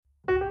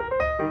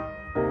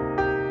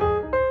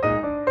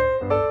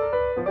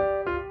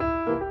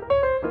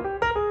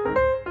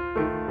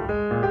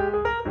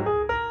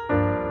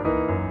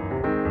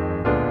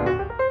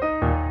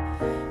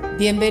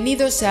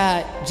Bienvenidos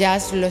a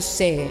Jazz Lo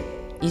Sé,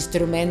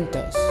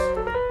 Instrumentos,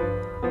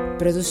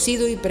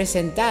 producido y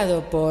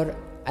presentado por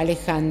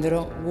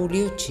Alejandro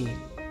Gugliucci.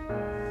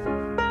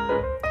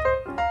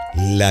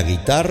 La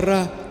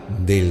guitarra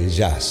del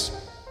jazz,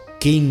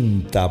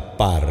 quinta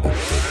parte.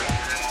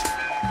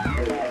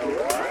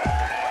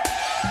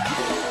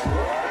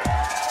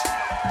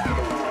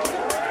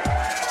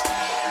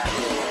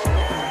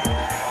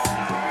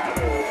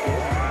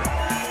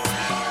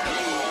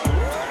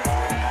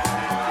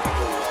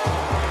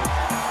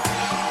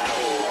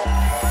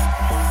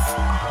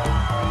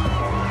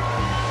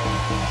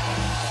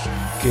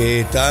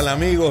 ¿Qué tal,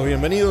 amigos?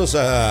 Bienvenidos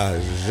a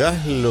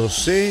Jazz Lo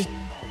Sé,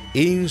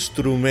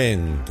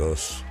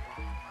 Instrumentos.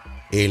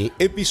 El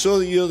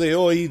episodio de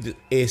hoy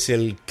es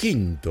el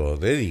quinto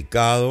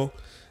dedicado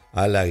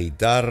a la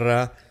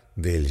guitarra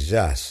del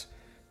jazz,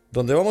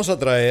 donde vamos a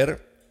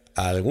traer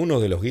a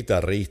algunos de los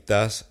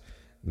guitarristas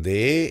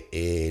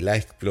de la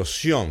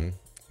explosión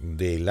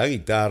de la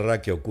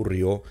guitarra que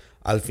ocurrió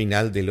al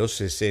final de los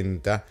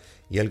 60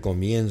 y al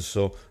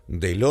comienzo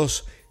de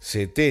los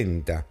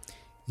 70.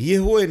 Y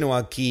es bueno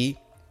aquí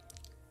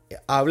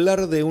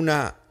hablar de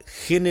una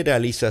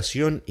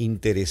generalización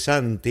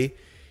interesante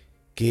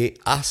que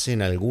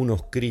hacen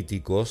algunos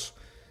críticos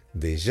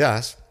de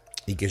jazz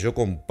y que yo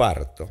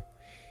comparto.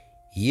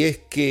 Y es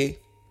que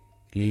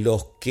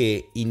los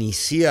que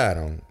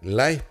iniciaron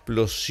la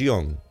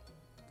explosión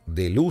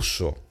del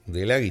uso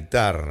de la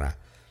guitarra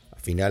a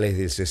finales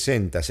del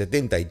 60,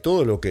 70 y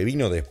todo lo que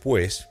vino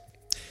después,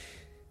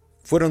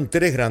 fueron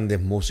tres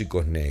grandes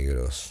músicos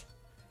negros.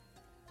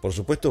 Por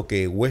supuesto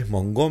que Wes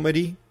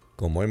Montgomery,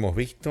 como hemos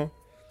visto,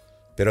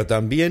 pero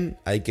también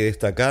hay que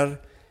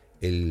destacar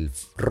el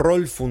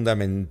rol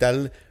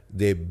fundamental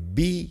de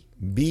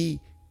B.B.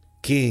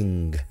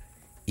 King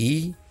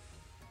y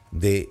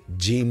de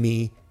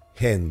Jimi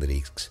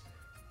Hendrix.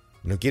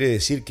 No quiere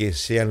decir que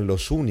sean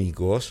los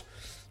únicos,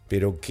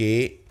 pero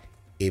que,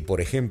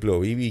 por ejemplo,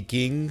 B.B.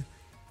 King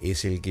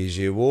es el que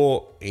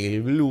llevó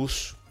el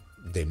blues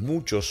de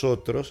muchos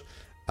otros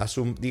a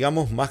su,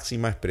 digamos,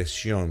 máxima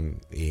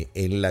expresión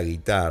en la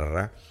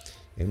guitarra,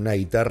 en una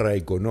guitarra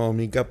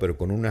económica, pero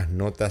con unas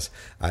notas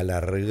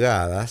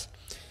alargadas.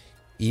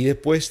 Y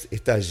después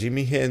está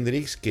Jimi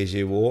Hendrix, que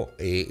llevó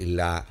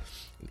la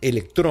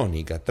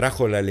electrónica,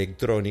 trajo la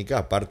electrónica,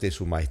 aparte de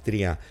su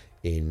maestría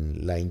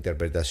en la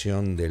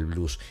interpretación del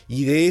blues.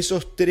 Y de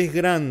esos tres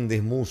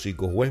grandes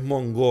músicos, Wes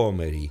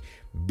Montgomery,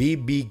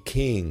 B.B.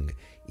 King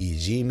y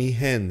Jimi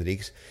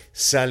Hendrix,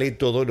 sale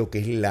todo lo que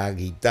es la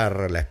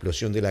guitarra, la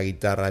explosión de la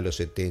guitarra de los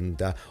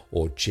 70,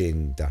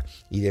 80,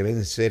 y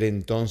deben ser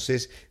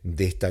entonces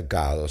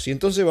destacados. Y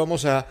entonces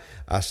vamos a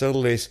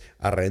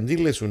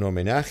rendirles un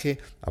homenaje,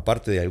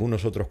 aparte de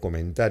algunos otros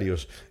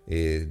comentarios,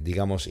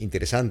 digamos,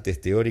 interesantes,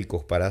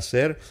 teóricos para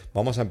hacer.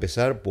 Vamos a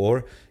empezar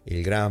por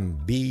el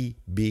gran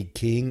B.B.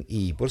 King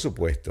y, por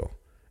supuesto,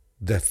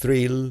 The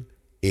Thrill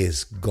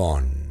Is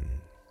Gone.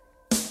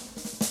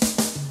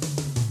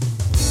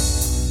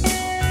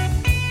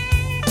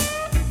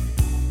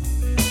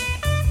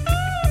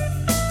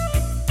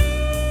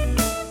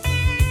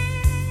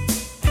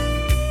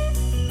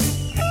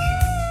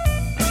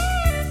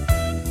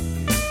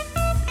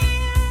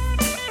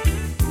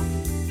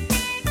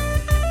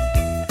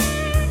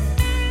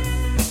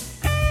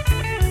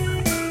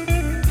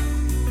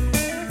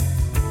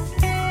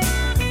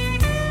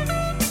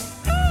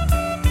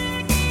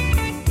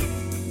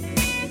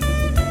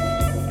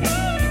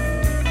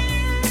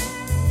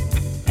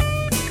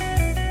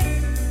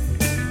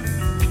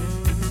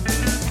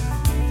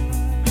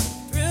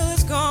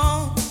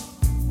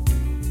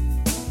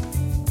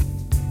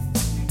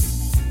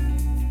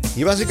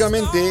 Y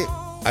básicamente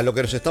a lo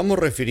que nos estamos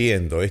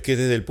refiriendo es que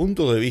desde el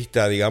punto de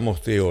vista,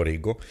 digamos,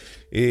 teórico,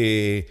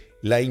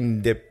 la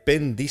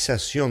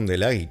independización de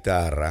la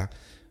guitarra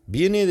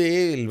viene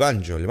del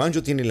banjo. El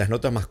banjo tiene las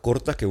notas más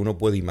cortas que uno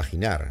puede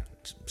imaginar.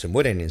 Se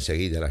mueren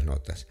enseguida las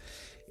notas.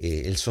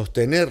 El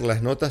sostener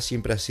las notas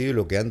siempre ha sido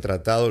lo que han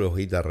tratado los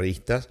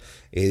guitarristas,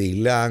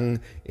 Eddie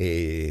Lang,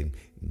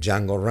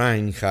 Django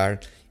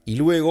Reinhardt. Y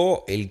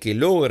luego el que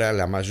logra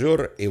la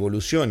mayor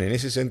evolución en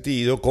ese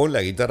sentido con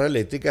la guitarra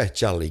eléctrica es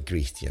Charlie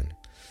Christian.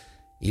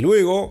 Y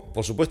luego,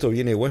 por supuesto,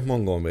 viene Wes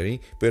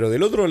Montgomery, pero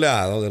del otro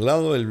lado, del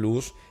lado del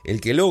blues, el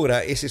que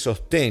logra ese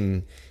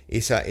sostén,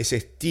 ese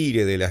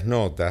estire de las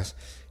notas,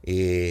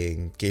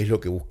 que es lo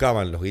que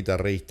buscaban los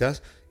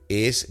guitarristas,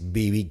 es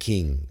B.B.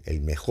 King,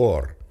 el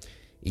mejor.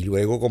 Y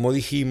luego, como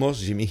dijimos,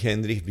 Jimi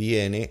Hendrix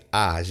viene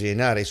a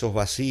llenar esos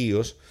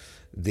vacíos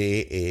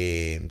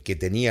que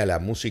tenía la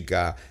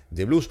música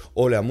de blues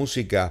o la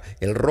música,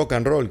 el rock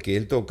and roll que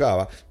él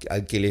tocaba,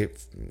 al que le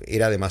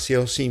era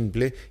demasiado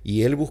simple,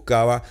 y él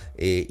buscaba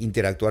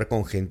interactuar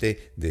con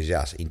gente de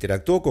jazz.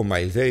 Interactuó con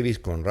Miles Davis,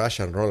 con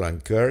Rush and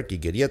Roland Kirk, y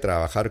quería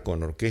trabajar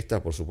con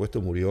orquesta. Por supuesto,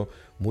 murió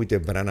muy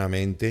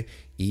tempranamente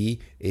y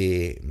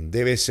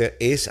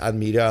es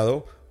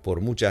admirado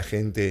por mucha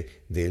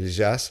gente del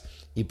jazz,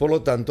 y por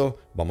lo tanto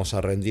vamos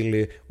a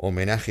rendirle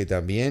homenaje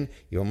también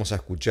y vamos a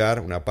escuchar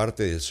una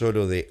parte del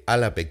solo de A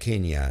la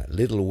Pequeña,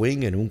 Little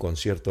Wing, en un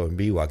concierto en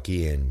vivo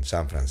aquí en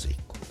San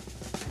Francisco.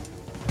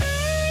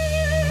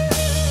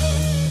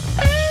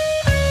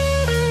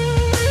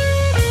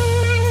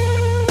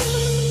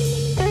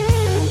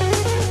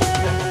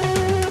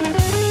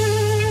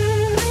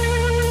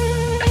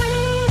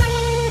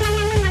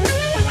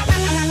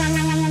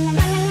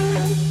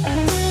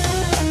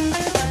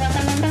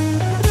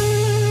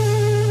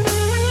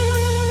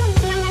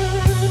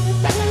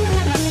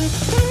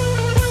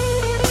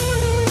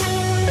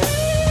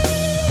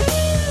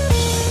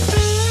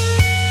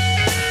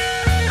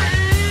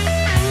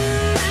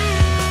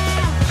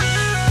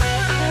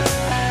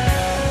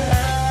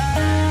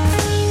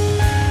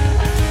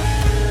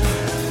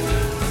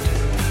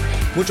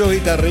 Muchos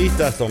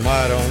guitarristas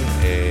tomaron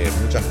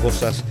muchas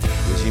cosas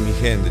de Jimi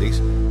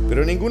Hendrix,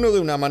 pero ninguno de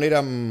una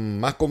manera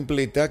más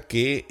completa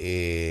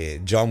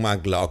que John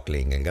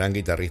McLaughlin, el gran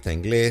guitarrista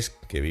inglés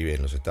que vive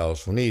en los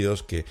Estados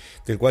Unidos,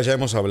 del cual ya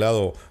hemos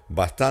hablado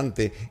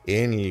bastante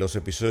en los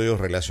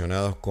episodios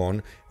relacionados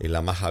con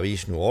la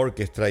Mahavishnu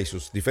Orchestra y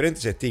sus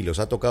diferentes estilos.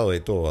 Ha tocado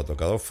de todo, ha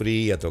tocado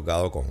free, ha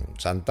tocado con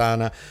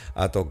Santana,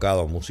 ha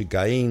tocado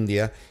música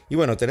india, y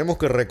bueno, tenemos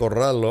que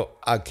recordarlo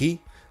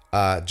aquí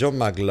a John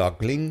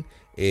McLaughlin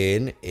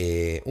en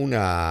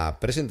una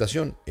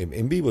presentación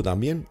en vivo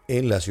también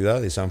en la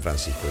ciudad de San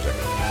Francisco.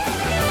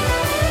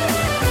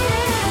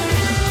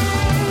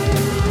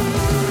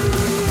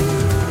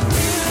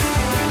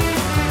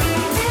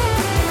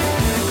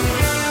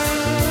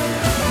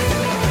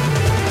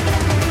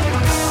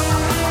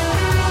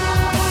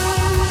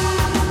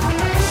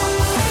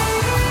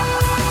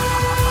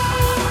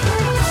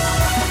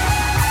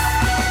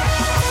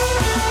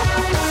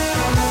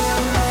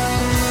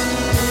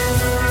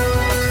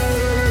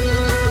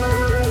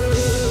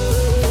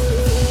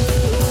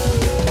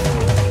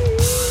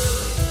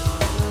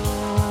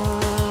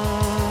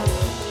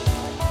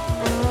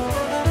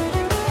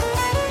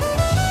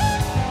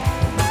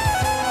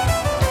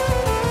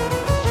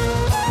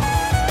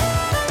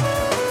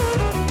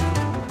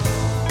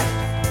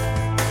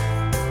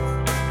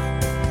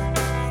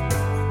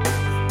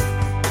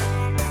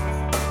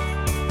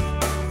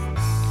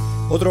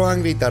 Otro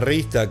gran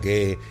guitarrista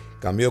que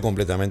cambió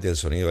completamente el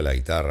sonido de la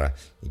guitarra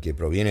y que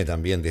proviene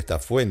también de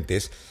estas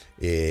fuentes,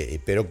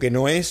 pero que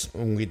no es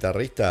un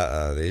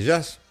guitarrista de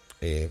jazz,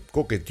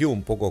 coqueteó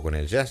un poco con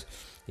el jazz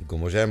y,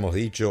 como ya hemos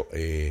dicho,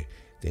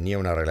 tenía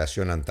una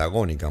relación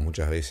antagónica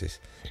muchas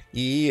veces,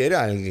 y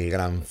era el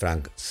gran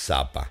Frank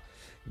Zappa.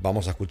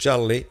 Vamos a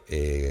escucharle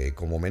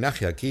como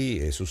homenaje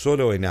aquí su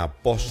solo en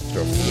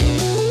Apostrophe.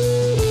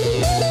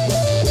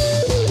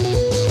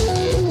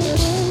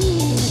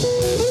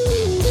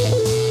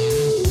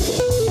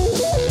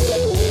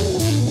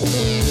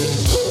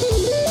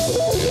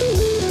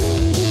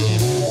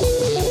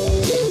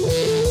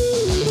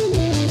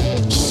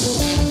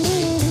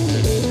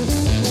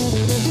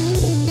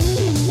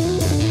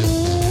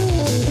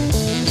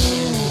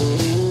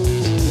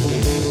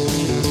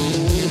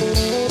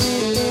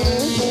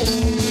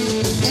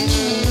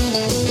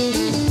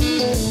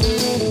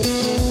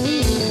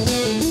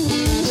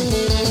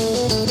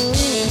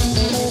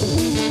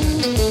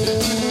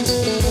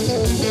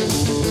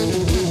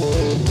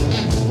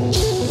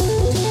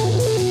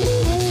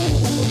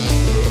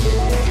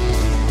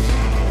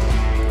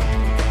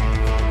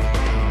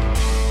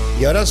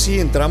 Y ahora sí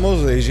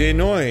entramos de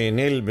lleno en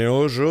el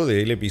meollo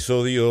del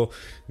episodio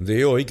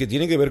de hoy, que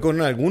tiene que ver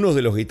con algunos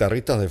de los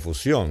guitarristas de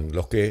fusión,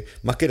 los que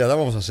más que nada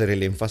vamos a hacer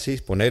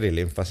poner el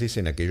énfasis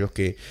en aquellos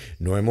que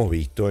no hemos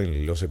visto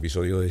en los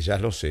episodios de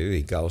Jazz Lo Sé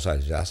dedicados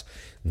al jazz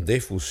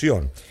de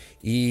fusión.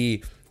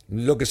 Y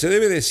lo que se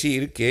debe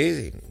decir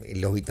que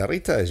los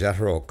guitarristas de jazz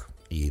rock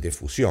y de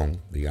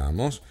fusión,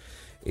 digamos,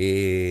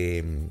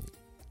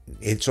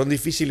 son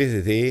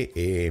difíciles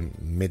de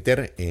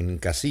meter en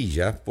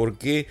casillas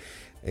porque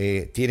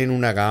tienen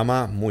una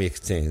gama muy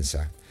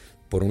extensa.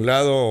 Por un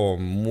lado,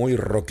 muy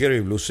rockero y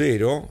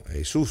bluesero,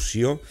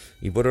 sucio,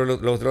 y por el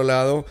otro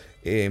lado,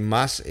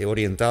 más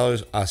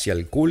orientados hacia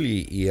el cool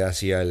y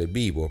hacia el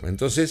bebop.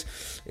 Entonces,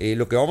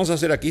 lo que vamos a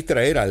hacer aquí es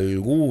traer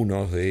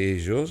algunos de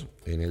ellos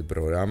en el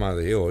programa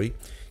de hoy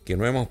que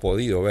no hemos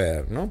podido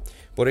ver, ¿no?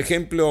 Por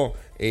ejemplo,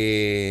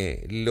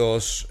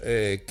 los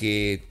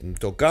que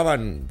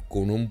tocaban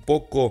con un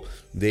poco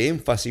de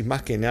énfasis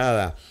más que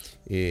nada,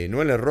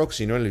 no en el rock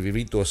sino en el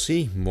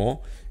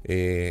virtuosismo,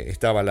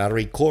 estaba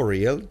Larry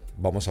Coryell,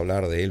 vamos a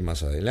hablar de él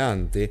más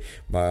adelante,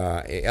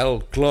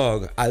 Al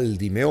Klug, Al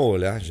Di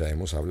Meola, ya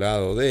hemos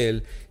hablado de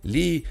él,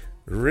 Lee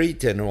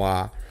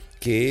Ritenour,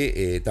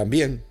 que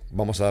también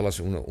vamos a darles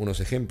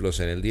unos ejemplos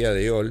en el día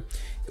de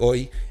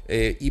hoy,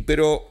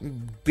 pero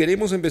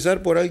queremos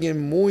empezar por alguien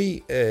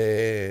muy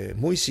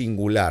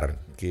singular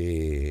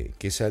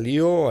que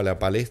salió a la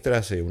palestra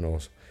hace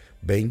unos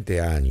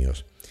 20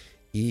 años,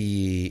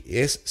 y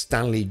es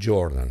Stanley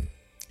Jordan,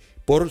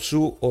 por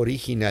su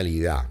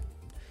originalidad.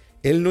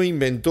 Él no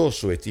inventó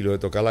su estilo de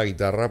tocar la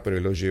guitarra, pero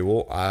lo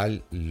llevó a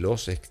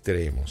los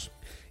extremos.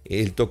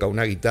 Él toca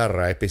una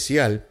guitarra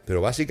especial,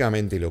 pero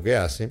básicamente lo que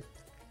hace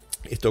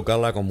es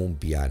tocarla como un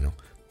piano.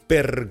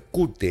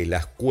 Percute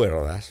las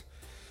cuerdas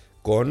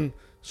con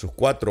sus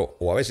 4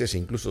 o a veces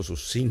incluso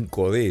sus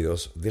 5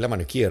 dedos de la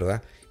mano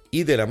izquierda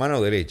y de la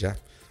mano derecha,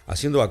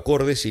 haciendo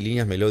acordes y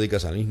líneas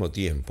melódicas al mismo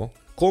tiempo,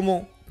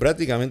 como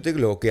prácticamente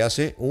lo que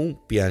hace un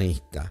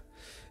pianista.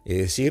 Es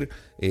decir,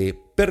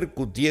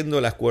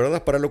 percutiendo las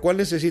cuerdas, para lo cual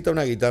necesita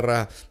una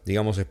guitarra,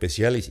 digamos,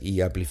 especial y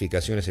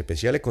amplificaciones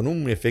especiales con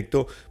un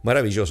efecto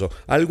maravilloso.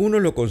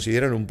 Algunos lo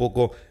consideran un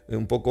poco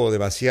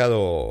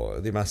demasiado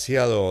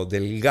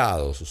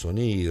delgado su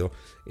sonido,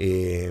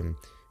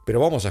 pero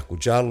vamos a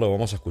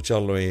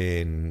escucharlo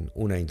en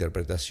una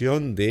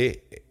interpretación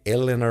de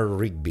Eleanor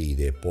Rigby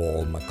de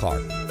Paul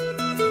McCartney.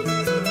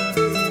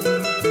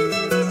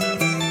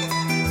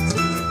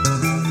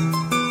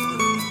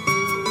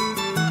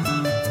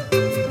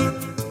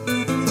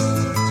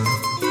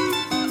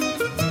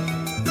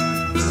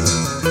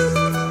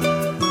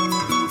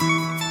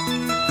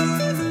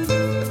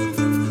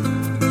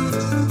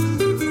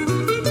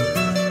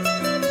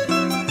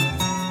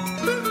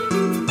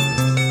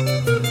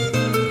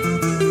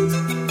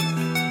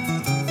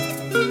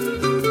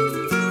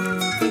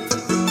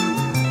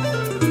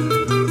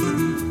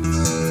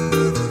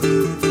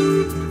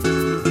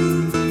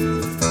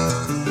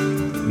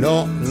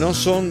 No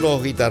son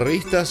los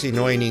guitarristas y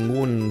no hay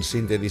ningún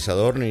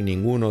sintetizador ni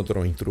ningún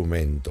otro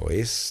instrumento.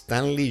 Es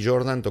Stanley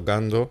Jordan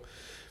tocando,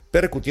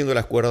 percutiendo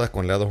las cuerdas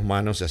con las dos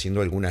manos y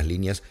haciendo algunas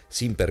líneas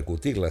sin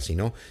percutirlas,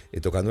 sino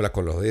tocándolas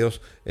con los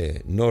dedos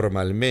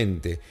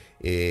normalmente.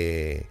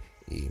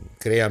 Y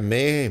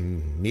créanme,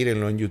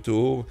 mírenlo en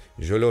YouTube,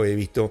 yo lo he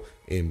visto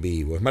en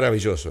vivo, es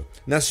maravilloso.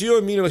 Nació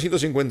en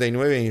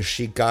 1959 en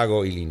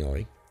Chicago,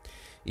 Illinois,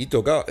 y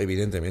toca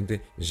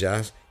evidentemente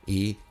jazz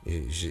y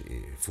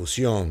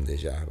fusión de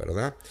jazz,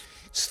 ¿verdad?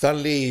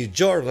 Stanley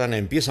Jordan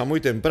empieza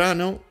muy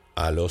temprano,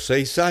 a los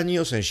 6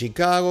 años en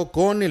Chicago,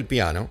 con el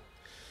piano,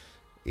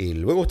 y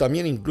luego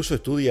también incluso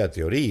estudia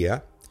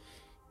teoría,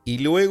 y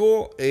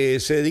luego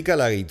se dedica a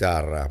la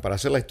guitarra. Para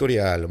hacer la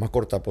historia lo más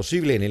corta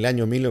posible, en el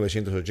año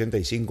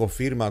 1985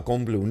 firma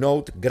con Blue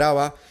Note,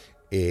 graba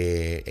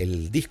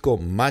el disco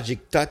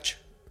Magic Touch,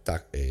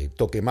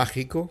 Toque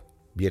Mágico,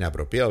 bien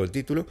apropiado el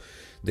título,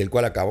 del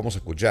cual acabamos de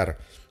escuchar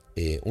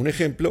un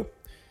ejemplo,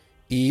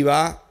 y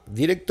va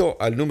directo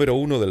al número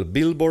 1 del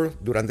Billboard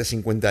durante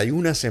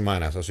 51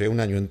 semanas, o sea, un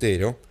año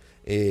entero,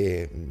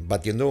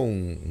 batiendo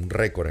un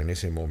récord en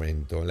ese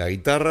momento. La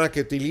guitarra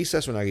que utiliza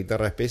es una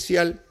guitarra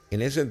especial,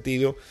 en el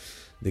sentido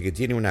de que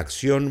tiene una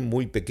acción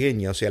muy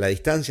pequeña, o sea, la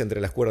distancia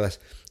entre las cuerdas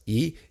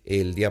y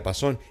el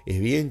diapasón es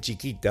bien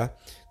chiquita,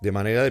 de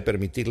manera de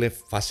permitirle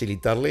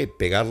facilitarle,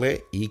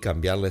 pegarle y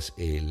cambiarles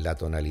la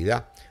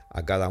tonalidad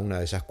a cada una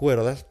de esas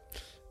cuerdas,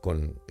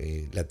 con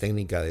la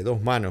técnica de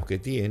 2 manos que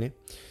tiene,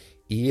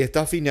 y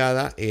está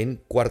afinada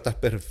en cuartas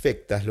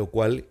perfectas, lo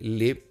cual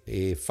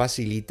le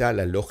facilita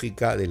la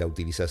lógica de la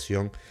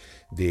utilización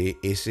de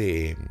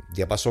ese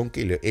diapasón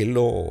que él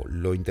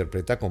lo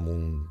interpreta como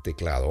un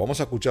teclado. Vamos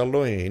a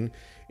escucharlo en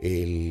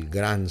el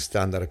gran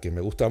estándar que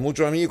me gusta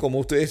mucho a mí, como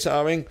ustedes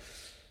saben,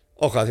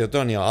 Hojas de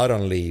Otoño,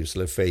 Autumn Leaves,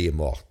 Les Feuilles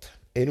Mortes,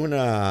 en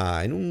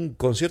un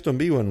concierto en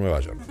vivo en Nueva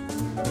York.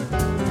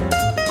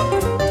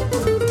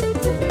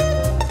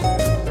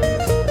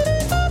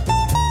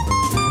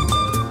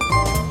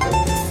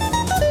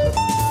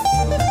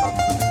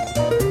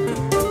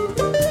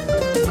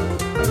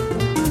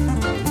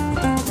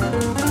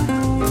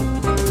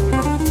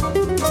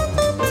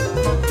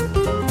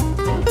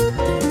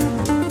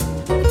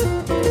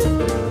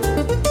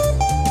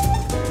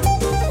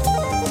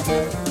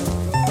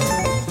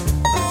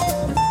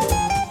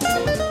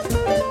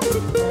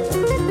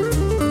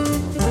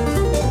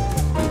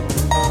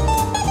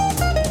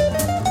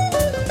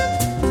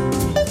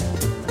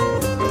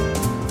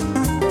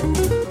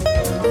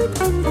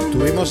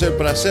 Tuvimos el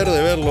placer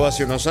de verlo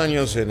hace unos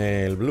años en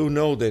el Blue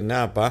Note de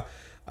Napa,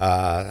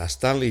 a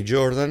Stanley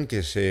Jordan,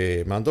 que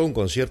se mandó un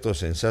concierto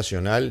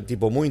sensacional,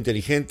 tipo muy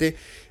inteligente,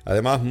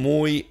 además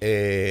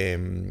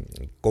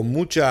con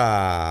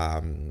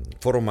mucha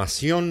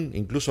formación,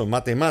 incluso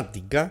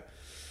matemática.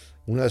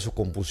 Una de sus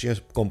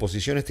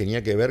composiciones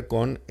tenía que ver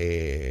con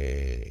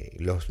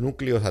los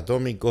núcleos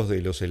atómicos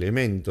de los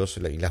elementos,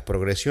 y las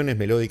progresiones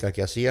melódicas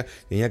que hacía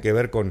tenía que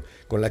ver con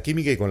la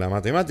química y con la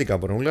matemática,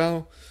 por un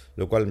lado,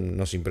 lo cual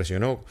nos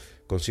impresionó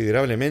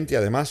considerablemente.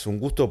 Además, un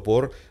gusto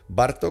por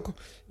Bartók,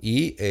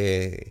 y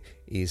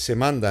se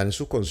manda en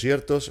sus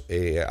conciertos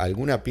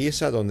alguna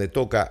pieza donde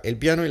toca el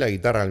piano y la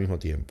guitarra al mismo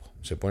tiempo.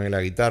 Se pone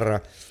la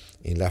guitarra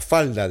en la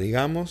falda,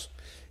 digamos,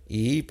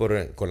 y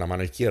con la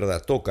mano izquierda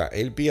toca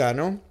el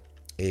piano,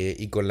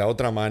 y con la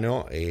otra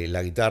mano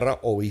la guitarra,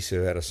 o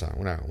viceversa.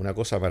 Una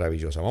cosa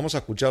maravillosa. Vamos a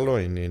escucharlo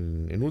en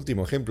el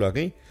último ejemplo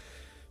aquí,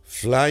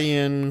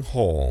 Flying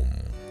Home.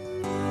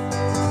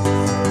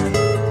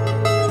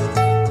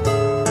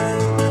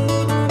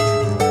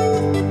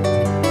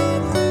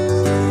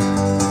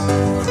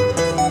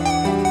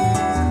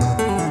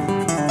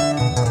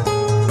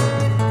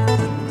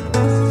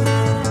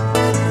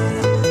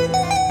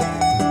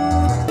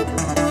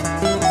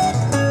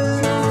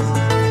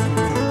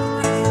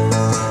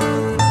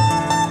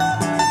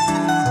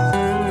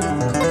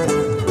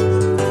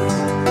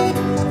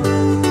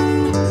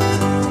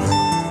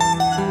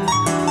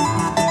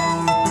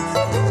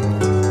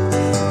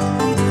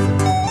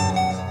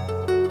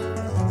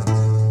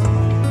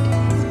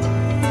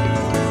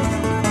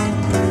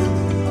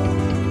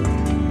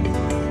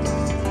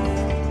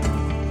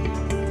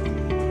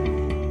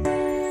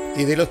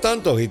 los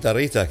tantos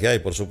guitarristas que hay,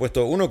 por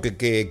supuesto, uno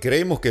que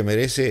creemos que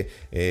merece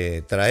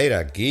traer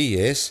aquí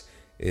es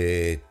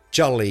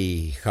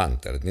Charlie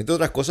Hunter, entre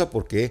otras cosas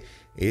porque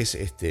es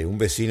un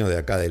vecino de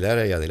acá del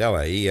área de la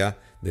Bahía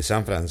de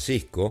San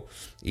Francisco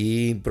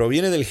y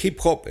proviene del hip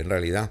hop en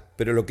realidad,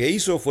 pero lo que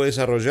hizo fue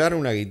desarrollar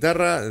una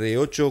guitarra de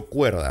 8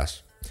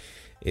 cuerdas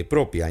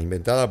propia,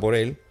 inventada por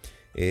él,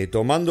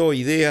 tomando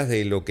ideas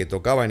de lo que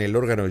tocaba en el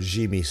órgano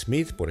Jimmy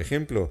Smith, por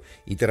ejemplo,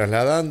 y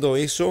trasladando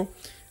eso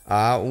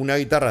a una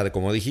guitarra,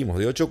 como dijimos,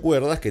 de 8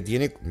 cuerdas que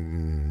tiene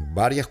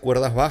varias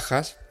cuerdas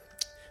bajas,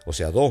 o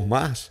sea, 2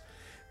 más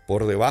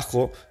por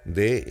debajo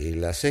de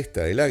la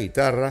cesta de la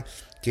guitarra,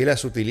 que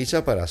las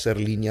utiliza para hacer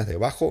líneas de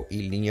bajo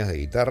y líneas de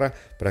guitarra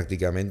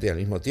prácticamente al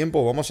mismo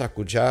tiempo. Vamos a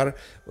escuchar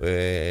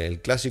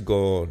el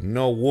clásico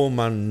No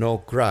Woman,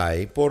 No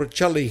Cry por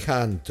Charlie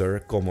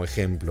Hunter como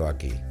ejemplo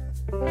aquí.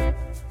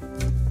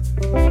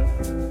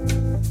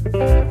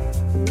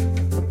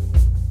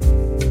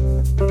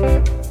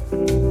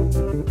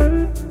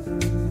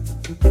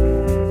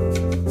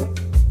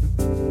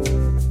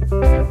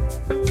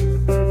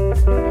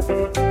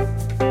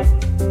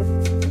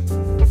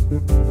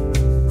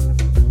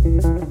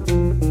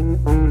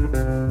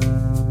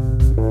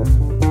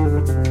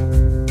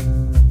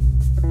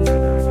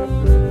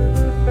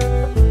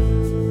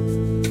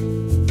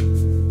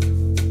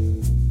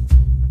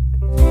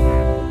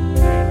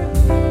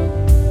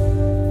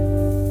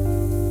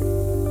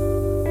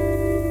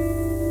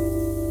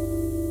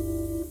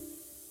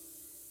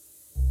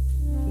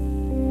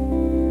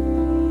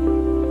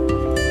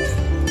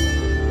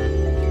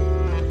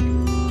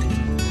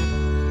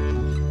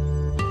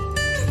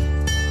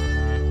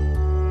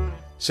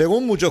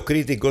 Según muchos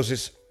críticos,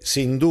 es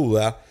sin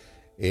duda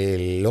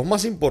los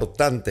más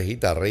importantes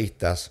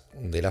guitarristas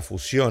de la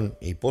fusión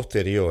y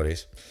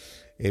posteriores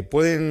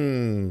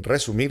pueden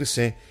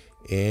resumirse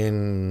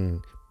en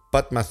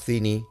Pat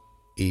Metheny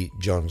y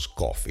John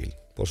Scofield.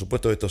 Por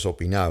supuesto, esto es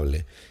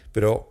opinable,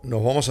 pero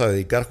nos vamos a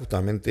dedicar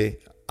justamente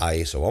a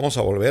eso. Vamos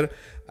a volver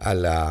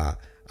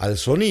al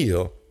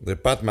sonido de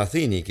Pat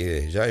Metheny,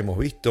 que ya hemos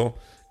visto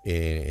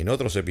en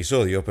otros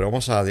episodios, pero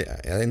vamos a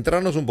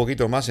adentrarnos un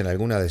poquito más en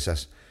alguna de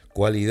esas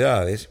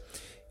cualidades.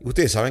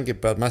 Ustedes saben que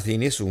Pat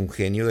Metheny es un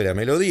genio de la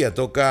melodía,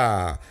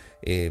 toca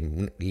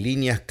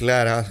líneas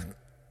claras,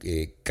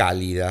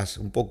 cálidas,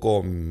 un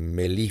poco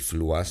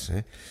melifluas,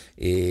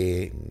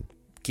 que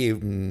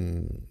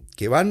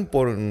van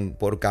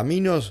por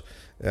caminos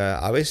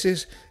a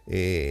veces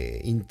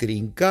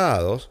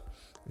intrincados.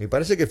 Me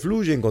parece que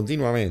fluyen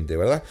continuamente,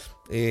 ¿verdad?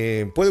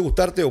 Puede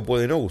gustarte o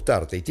puede no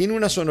gustarte. Y tiene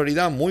una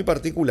sonoridad muy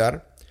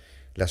particular,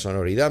 la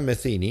sonoridad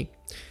Metheny,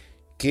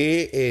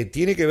 que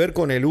tiene que ver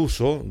con el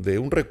uso de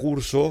un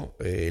recurso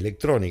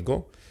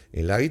electrónico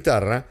en la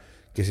guitarra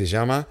que se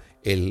llama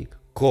el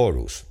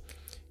chorus.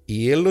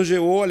 Y él lo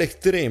llevó al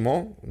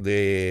extremo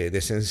de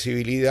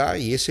sensibilidad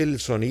y es el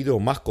sonido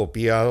más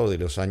copiado de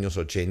los años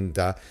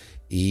 80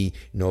 y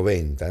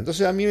 90.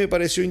 Entonces a mí me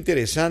pareció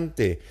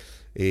interesante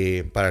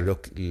para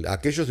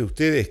aquellos de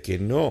ustedes que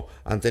no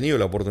han tenido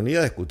la oportunidad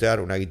de escuchar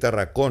una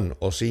guitarra con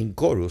o sin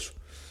chorus,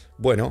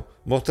 bueno,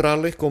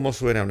 mostrarles cómo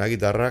suena una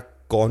guitarra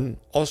con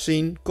o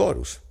sin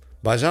chorus.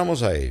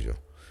 Vayamos a ello.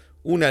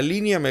 Una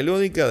línea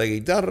melódica de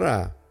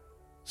guitarra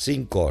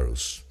sin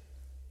chorus.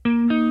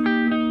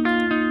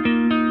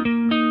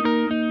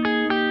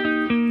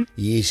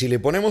 Y si le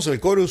ponemos el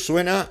chorus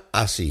suena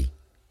así.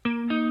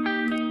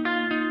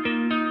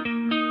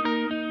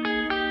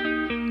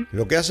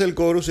 Lo que hace el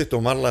chorus es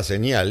tomar la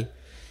señal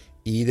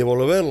y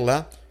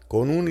devolverla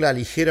con una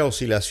ligera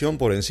oscilación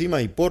por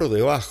encima y por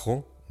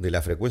debajo de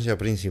la frecuencia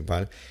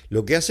principal,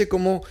 lo que hace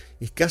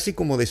es casi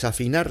como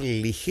desafinar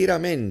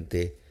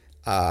ligeramente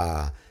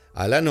a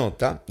la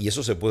nota, y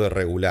eso se puede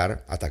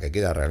regular hasta que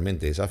queda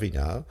realmente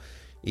desafinado.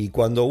 Y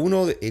cuando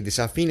uno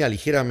desafina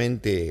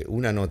ligeramente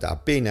una nota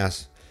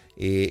apenas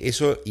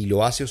eso y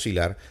lo hace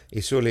oscilar,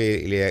 eso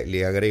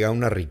le agrega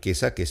una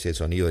riqueza que es el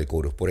sonido de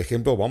chorus. Por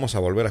ejemplo, vamos a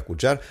volver a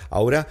escuchar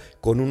ahora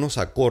con unos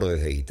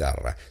acordes de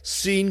guitarra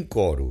sin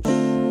chorus.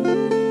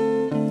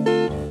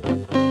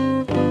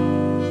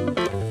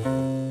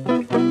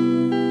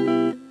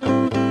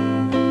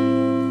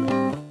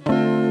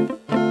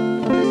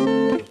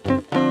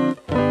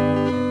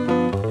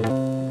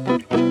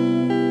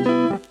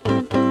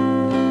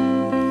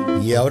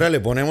 Y ahora le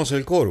ponemos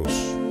el chorus.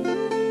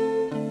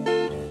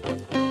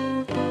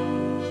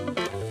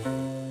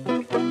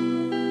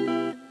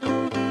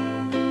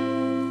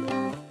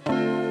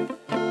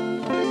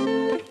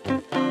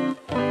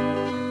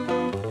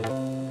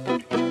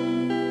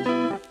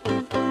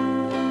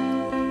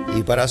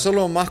 Y para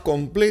hacerlo más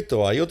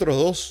completo hay otros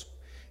dos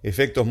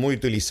efectos muy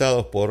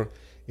utilizados por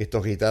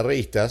estos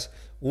guitarristas.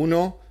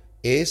 Uno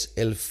es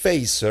el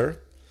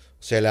phaser,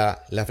 o sea,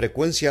 la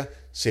frecuencia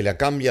se la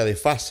cambia de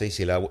fase y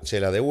se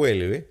la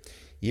devuelve.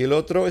 Y el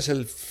otro es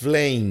el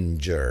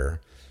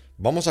flanger.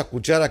 Vamos a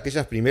escuchar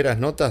aquellas primeras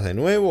notas de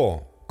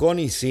nuevo, con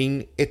y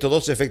sin estos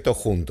dos efectos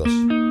juntos.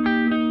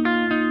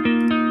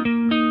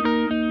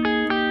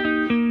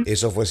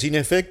 Eso fue sin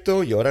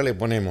efecto y ahora le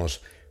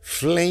ponemos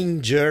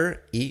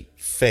flanger y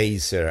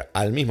phaser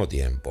al mismo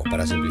tiempo,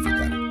 para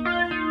simplificar.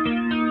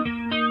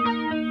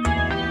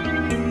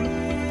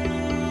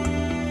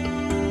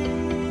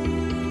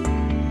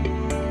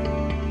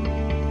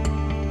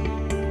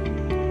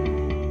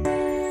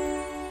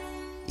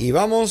 Y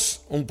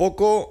vamos un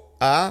poco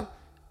a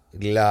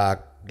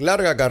la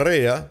larga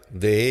carrera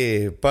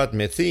de Pat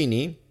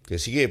Metheny, que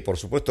sigue por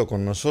supuesto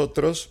con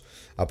nosotros,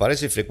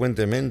 aparece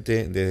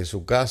frecuentemente desde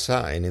su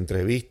casa en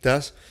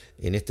entrevistas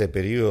en este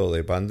periodo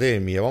de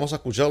pandemia. Vamos a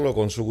escucharlo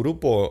con su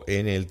grupo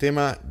en el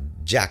tema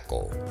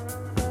Jackal.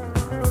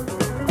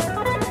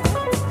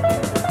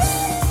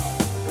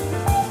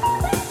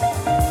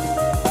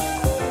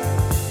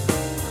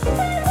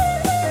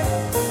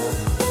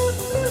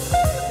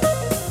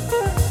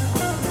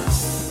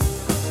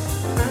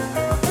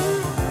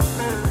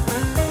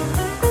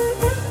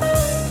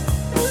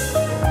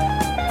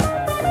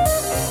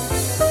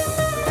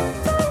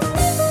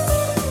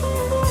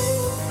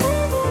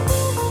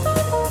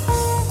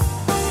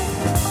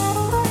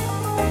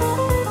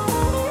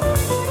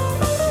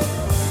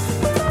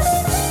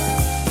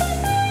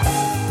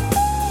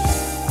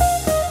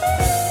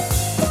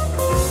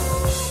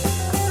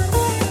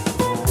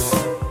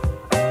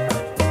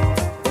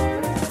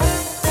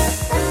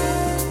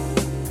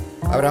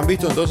 Habrán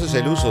visto entonces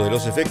el uso de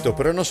los efectos,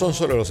 pero no son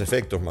solo los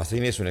efectos.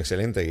 Metheny es un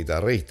excelente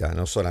guitarrista,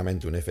 no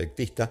solamente un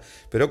efectista,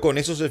 pero con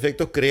esos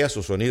efectos crea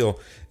su sonido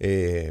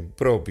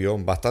propio,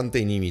 bastante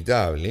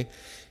inimitable.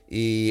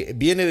 Y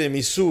viene de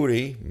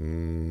Missouri,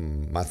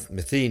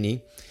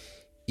 Metheny,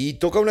 y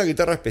toca una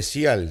guitarra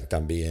especial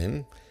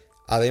también,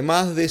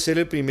 además de ser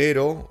el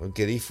primero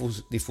que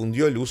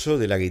difundió el uso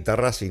de la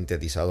guitarra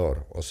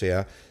sintetizador, o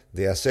sea,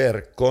 de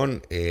hacer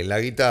con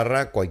la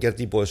guitarra cualquier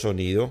tipo de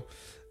sonido,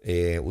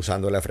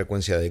 usando la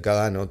frecuencia de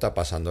cada nota,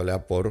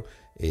 pasándola por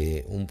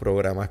un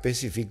programa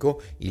específico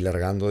y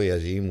largando de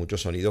allí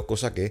muchos sonidos,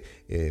 cosa que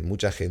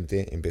mucha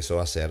gente empezó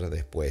a hacer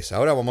después.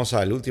 Ahora vamos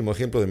al último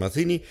ejemplo de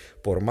Metheny.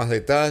 Por más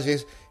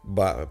detalles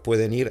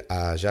pueden ir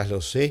a Ya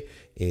Lo Sé,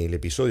 el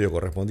episodio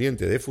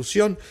correspondiente de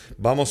Fusión.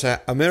 Vamos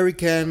a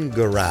American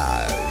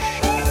Garage.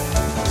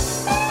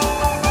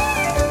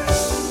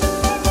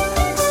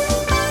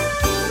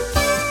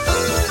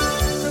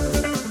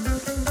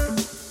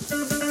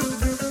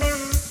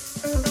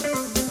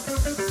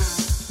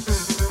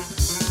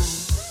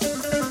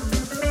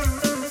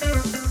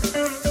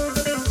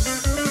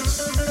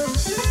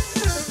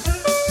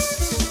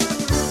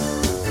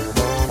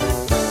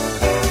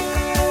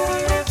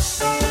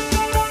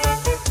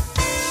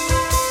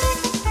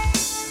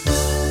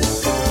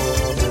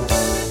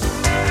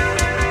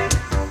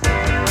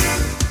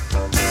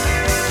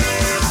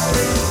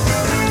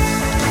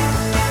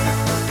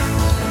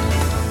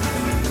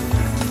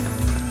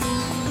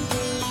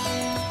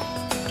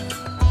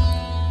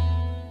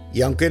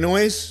 Y aunque no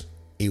es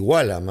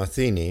igual a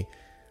Metheny,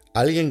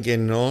 alguien que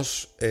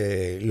nos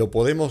lo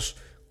podemos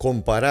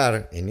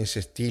comparar en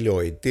ese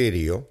estilo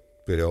etéreo,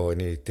 pero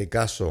en este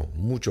caso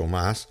mucho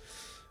más,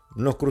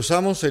 nos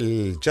cruzamos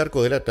el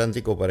charco del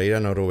Atlántico para ir a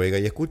Noruega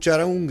y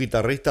escuchar a un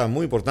guitarrista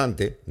muy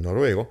importante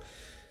noruego,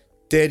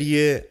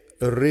 Terje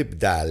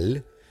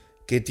Rypdal,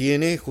 que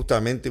tiene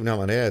justamente una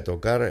manera de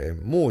tocar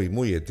muy,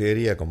 muy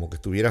etérea, como que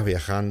estuvieras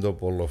viajando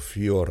por los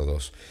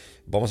fiordos.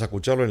 Vamos a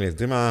escucharlo en el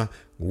tema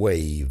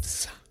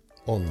Waves.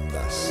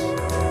 Ondas.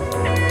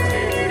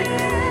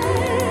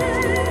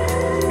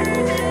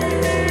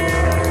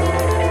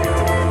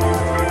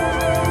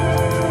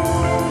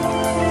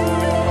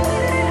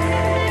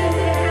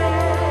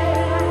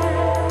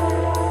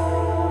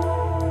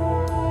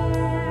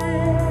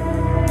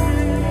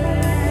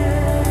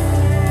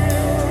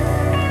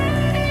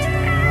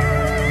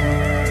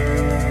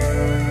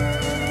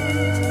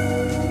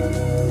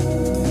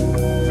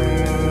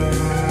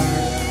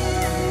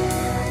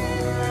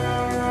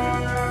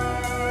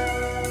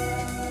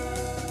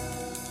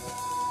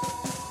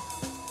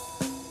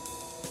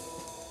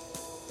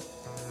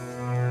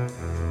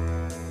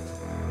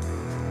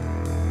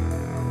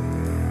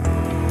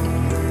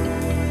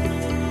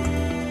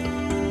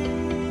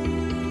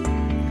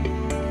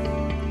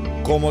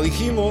 Como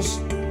dijimos,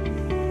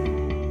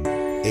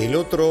 el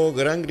otro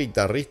gran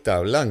guitarrista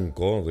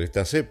blanco de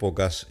estas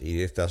épocas y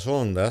de estas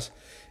ondas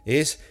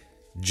es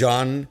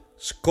John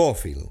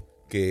Scofield,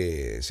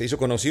 que se hizo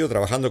conocido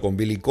trabajando con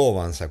Billy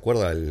Cobham, ¿se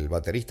acuerda? El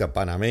baterista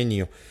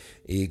panameño,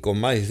 y con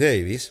Miles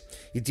Davis,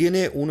 y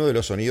tiene uno de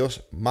los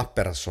sonidos más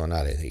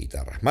personales de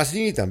guitarra.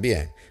 Metheny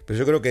también, pero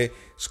yo creo que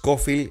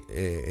Scofield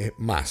es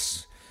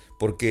más,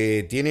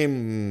 porque tiene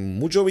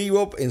mucho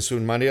bebop en su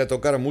manera de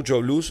tocar,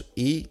 mucho blues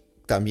y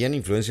también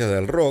influencias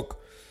del rock.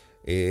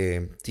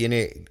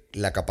 Tiene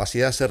la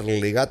capacidad de hacer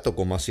legato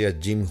como hacía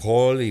Jim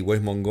Hall y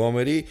Wes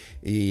Montgomery,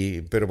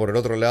 pero por el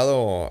otro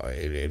lado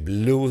el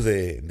blues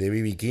de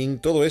B.B. King,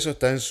 todo eso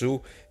está en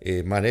su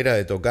manera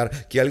de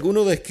tocar, que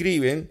algunos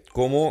describen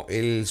como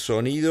el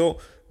sonido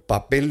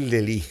papel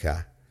de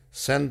lija,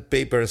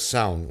 sandpaper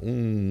sound,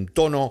 un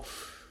tono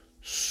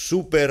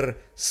súper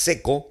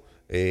seco,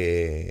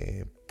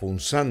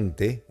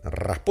 punzante,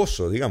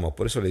 rasposo, digamos,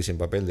 por eso le dicen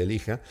papel de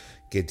lija,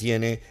 que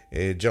tiene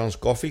John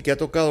Scofield, que ha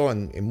tocado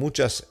en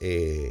muchos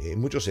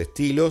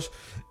estilos,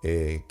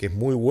 que es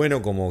muy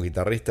bueno como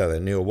guitarrista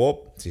de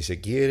neo-bop, si se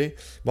quiere.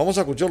 Vamos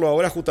a escucharlo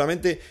ahora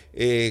justamente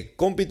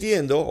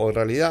compitiendo, o en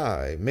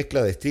realidad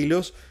mezcla de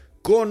estilos,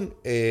 con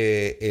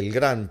el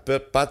gran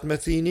Pat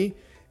Metheny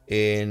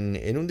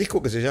en un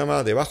disco que se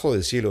llama Debajo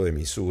del cielo de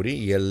Missouri,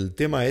 y el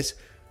tema es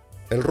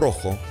El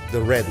Rojo, The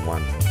Red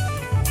One.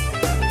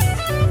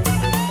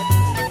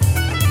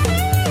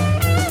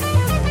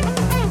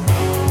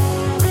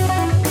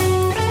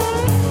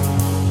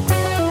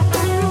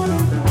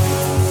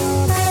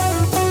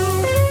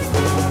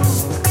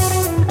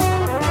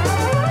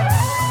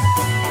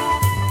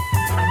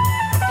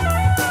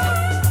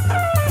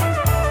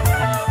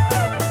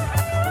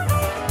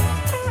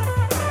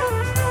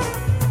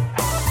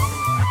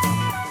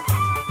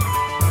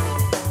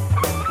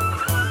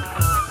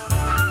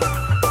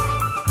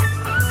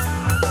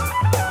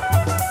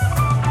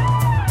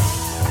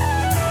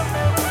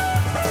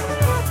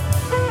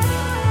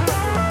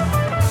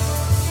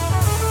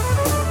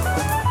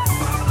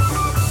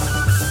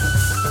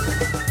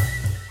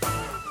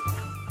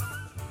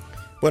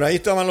 Bueno, ahí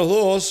estaban los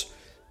dos,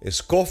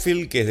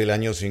 Scofield, que es del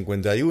año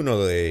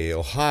 51 de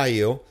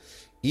Ohio,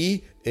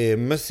 y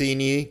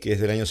Metheny, que es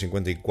del año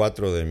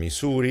 54 de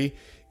Missouri,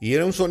 y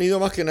era un sonido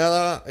más que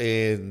nada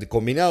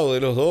combinado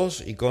de los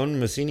dos, y con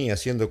Metheny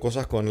haciendo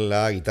cosas con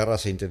la guitarra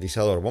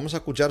sintetizador. Vamos a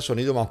escuchar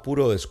sonido más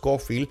puro de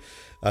Scofield,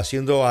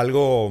 haciendo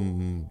algo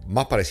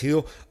más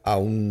parecido a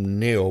un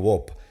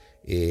neo-bop,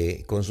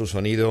 con su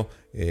sonido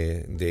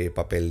de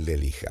papel de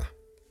lija.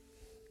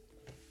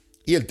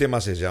 Y el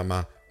tema se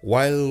llama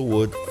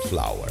Wildwood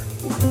Flower.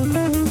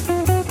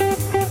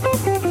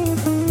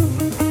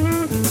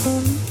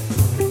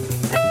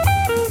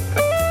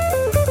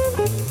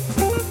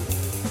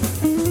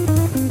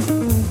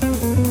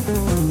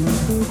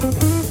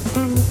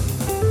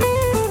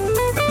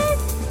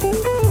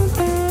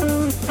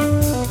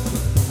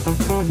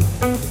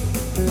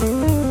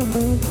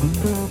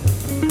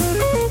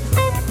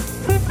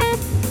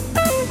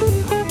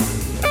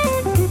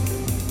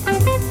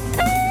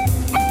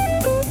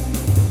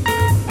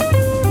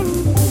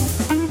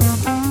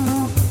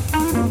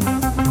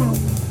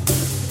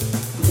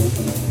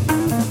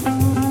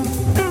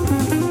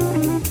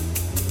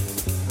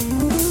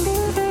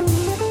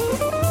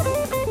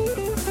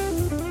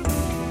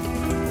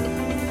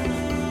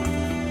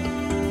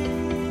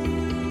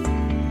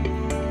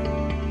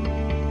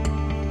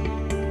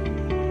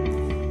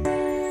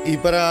 Y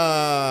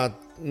para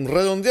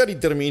redondear y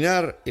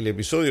terminar el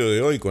episodio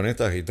de hoy con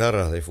estas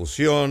guitarras de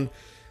fusión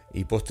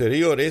y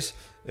posteriores,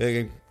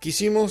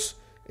 quisimos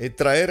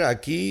traer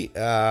aquí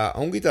a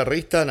un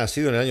guitarrista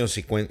nacido en el año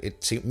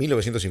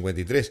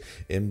 1953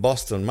 en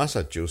Boston,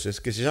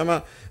 Massachusetts, que se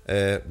llama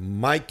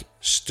Mike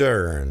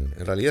Stern.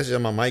 En realidad se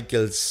llama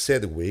Michael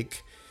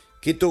Sedgwick,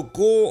 que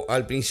tocó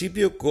al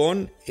principio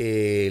con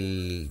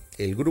el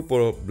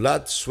grupo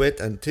Blood, Sweat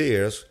and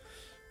Tears,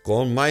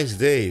 con Miles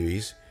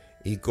Davis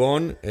y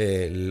con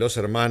los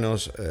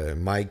hermanos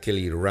Michael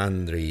y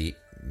Randy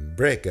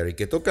Brecker, y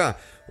que toca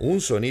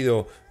un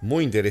sonido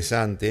muy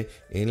interesante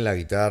en la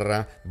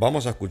guitarra.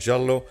 Vamos a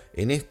escucharlo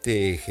en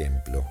este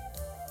ejemplo.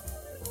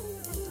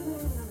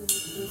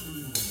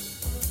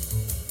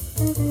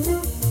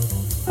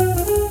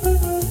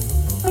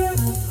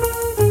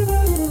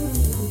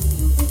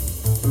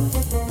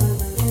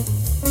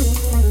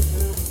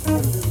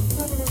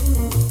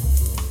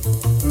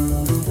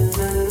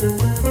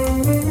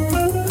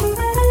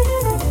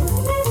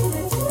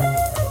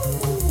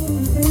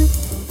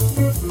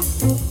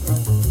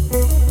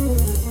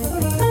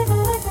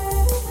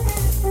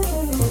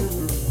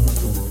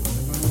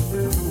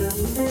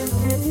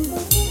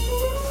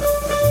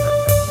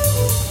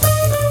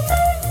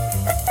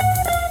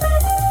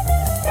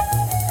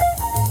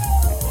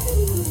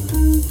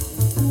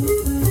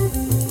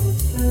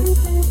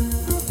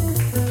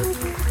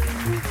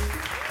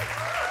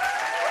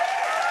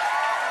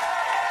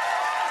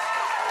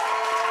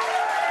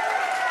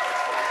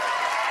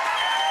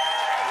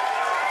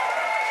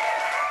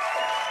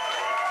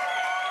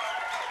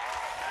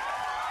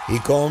 Y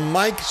con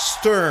Mike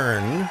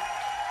Stern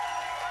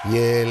y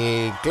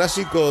el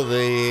clásico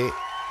de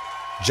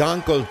John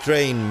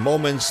Coltrane,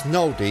 Moment's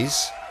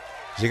Notice,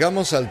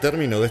 llegamos al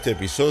término de este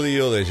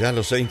episodio de Ya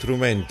lo sé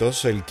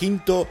instrumentos, el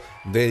quinto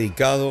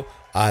dedicado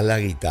a la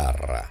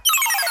guitarra.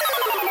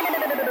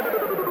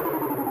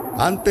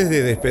 Antes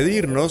de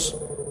despedirnos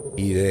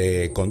y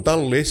de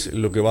contarles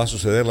lo que va a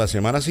suceder la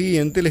semana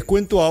siguiente, les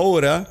cuento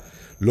ahora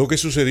lo que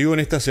sucedió en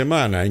esta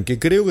semana, en que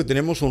creo que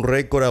tenemos un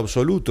récord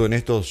absoluto en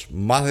estos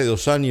más de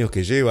 2 años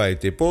que lleva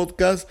este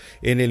podcast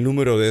en el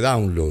número de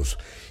downloads,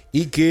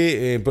 y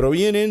que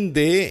provienen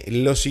de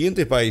los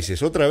siguientes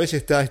países. Otra vez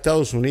está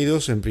Estados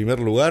Unidos en primer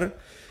lugar,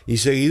 y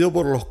seguido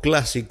por los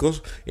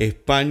clásicos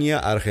España,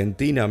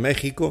 Argentina,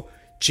 México,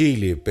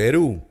 Chile,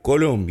 Perú,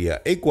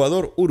 Colombia,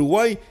 Ecuador,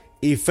 Uruguay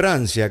y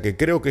Francia, que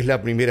creo que es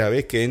la primera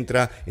vez que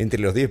entra entre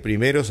los 10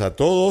 primeros. A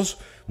todos,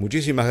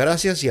 muchísimas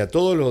gracias, y a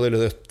todos los de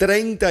los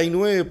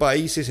 39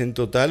 países en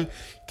total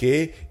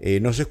que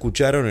nos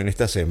escucharon en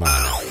esta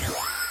semana.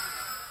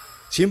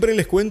 Siempre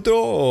les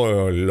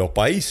cuento los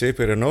países,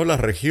 pero no las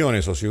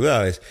regiones o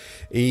ciudades.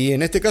 Y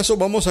en este caso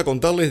vamos a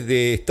contarles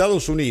de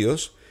Estados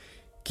Unidos,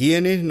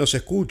 quienes nos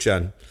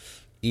escuchan.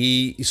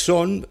 Y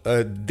son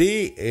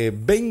de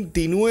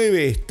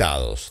 29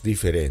 estados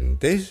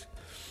diferentes.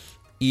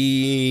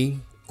 Y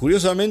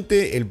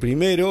curiosamente el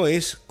primero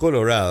es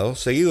Colorado,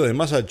 seguido de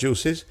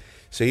Massachusetts,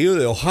 seguido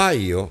de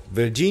Ohio,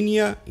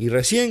 Virginia y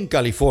recién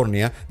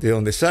California, de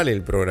donde sale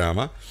el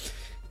programa,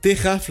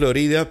 Texas,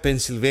 Florida,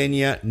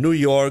 Pennsylvania, New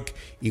York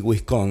y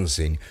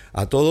Wisconsin.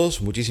 A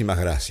todos, muchísimas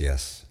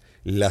gracias.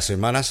 Las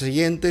semanas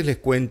siguientes les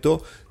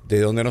cuento de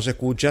dónde nos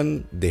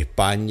escuchan, de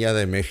España,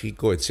 de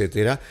México,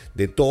 etcétera,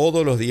 de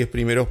todos los 10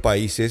 primeros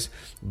países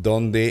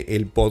donde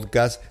el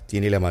podcast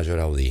tiene la mayor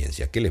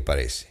audiencia. ¿Qué les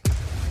parece?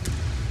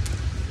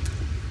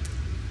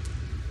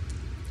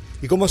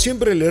 Y como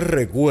siempre les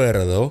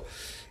recuerdo,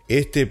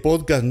 este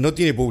podcast no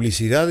tiene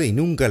publicidad y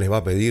nunca les va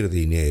a pedir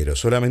dinero.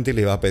 Solamente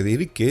les va a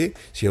pedir que,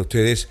 si a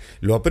ustedes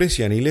lo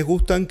aprecian y les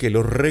gustan, que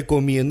lo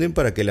recomienden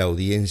para que la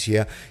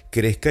audiencia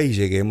crezca y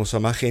lleguemos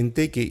a más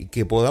gente,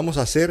 que podamos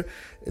hacer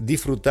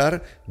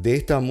disfrutar de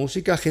esta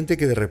música a gente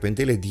que de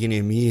repente le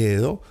tiene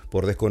miedo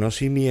por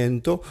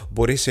desconocimiento,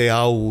 por ese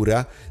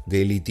aura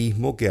de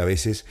elitismo que a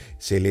veces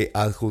se le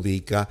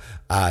adjudica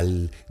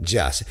al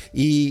jazz.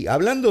 Y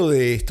hablando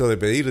de esto de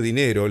pedir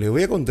dinero, les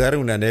voy a contar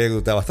una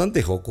anécdota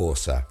bastante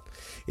jocosa.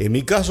 En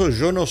mi caso,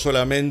 yo no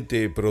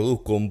solamente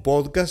produzco un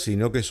podcast,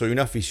 sino que soy un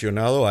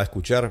aficionado a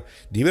escuchar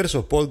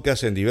diversos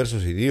podcasts en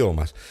diversos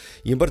idiomas.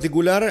 Y en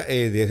particular,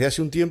 desde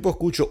hace un tiempo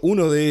escucho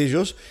uno de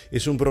ellos.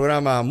 Es un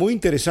programa muy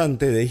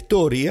interesante de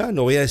historia,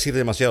 no voy a decir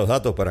demasiados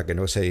datos para que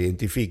no se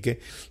identifique,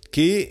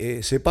 que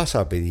se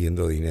pasa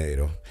pidiendo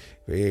dinero.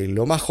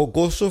 Lo más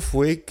jocoso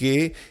fue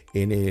que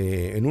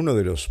en uno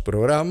de los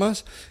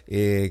programas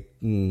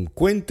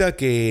cuenta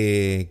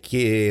que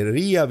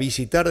quería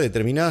visitar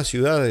determinadas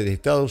ciudades de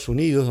Estados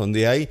Unidos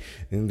donde hay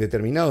un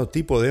determinado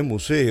tipo de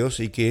museos,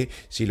 y que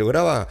si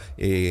lograba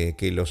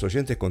que los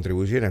oyentes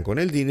contribuyeran con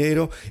el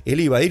dinero,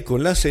 él iba a ir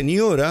con la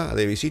señora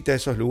de visita a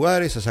esos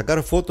lugares a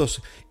sacar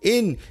fotos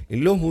en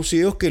los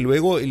museos que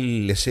luego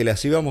se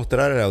las iba a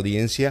mostrar a la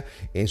audiencia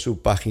en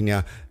su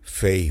página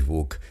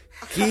Facebook.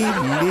 ¿Qué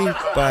les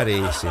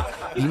parece?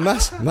 Y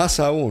más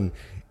aún,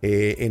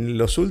 en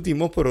los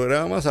últimos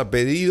programas ha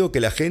pedido que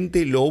la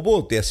gente lo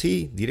vote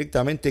así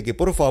directamente, que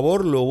por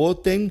favor lo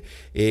voten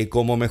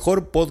como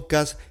mejor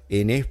podcast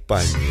en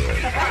español.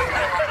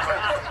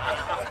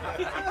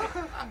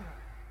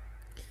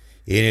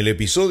 En el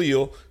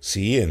episodio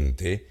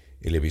siguiente,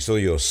 el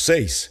episodio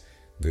 6,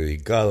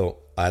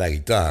 dedicado a la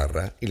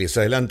guitarra, y les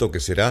adelanto que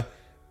será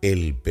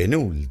el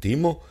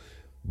penúltimo,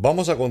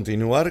 vamos a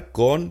continuar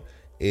con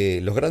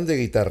los grandes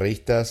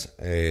guitarristas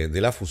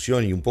de la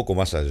fusión y un poco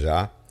más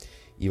allá,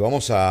 y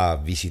vamos a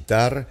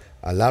visitar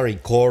a Larry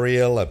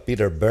Coryell, a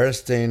Peter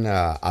Bernstein,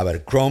 a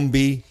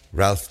Abercrombie,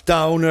 Ralph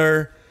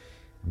Towner,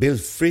 Bill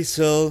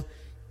Frisell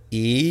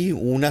y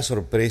una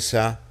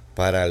sorpresa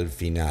para el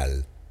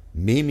final,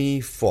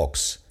 Mimi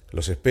Fox.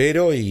 Los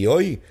espero, y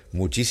hoy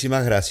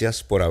muchísimas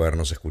gracias por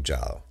habernos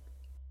escuchado.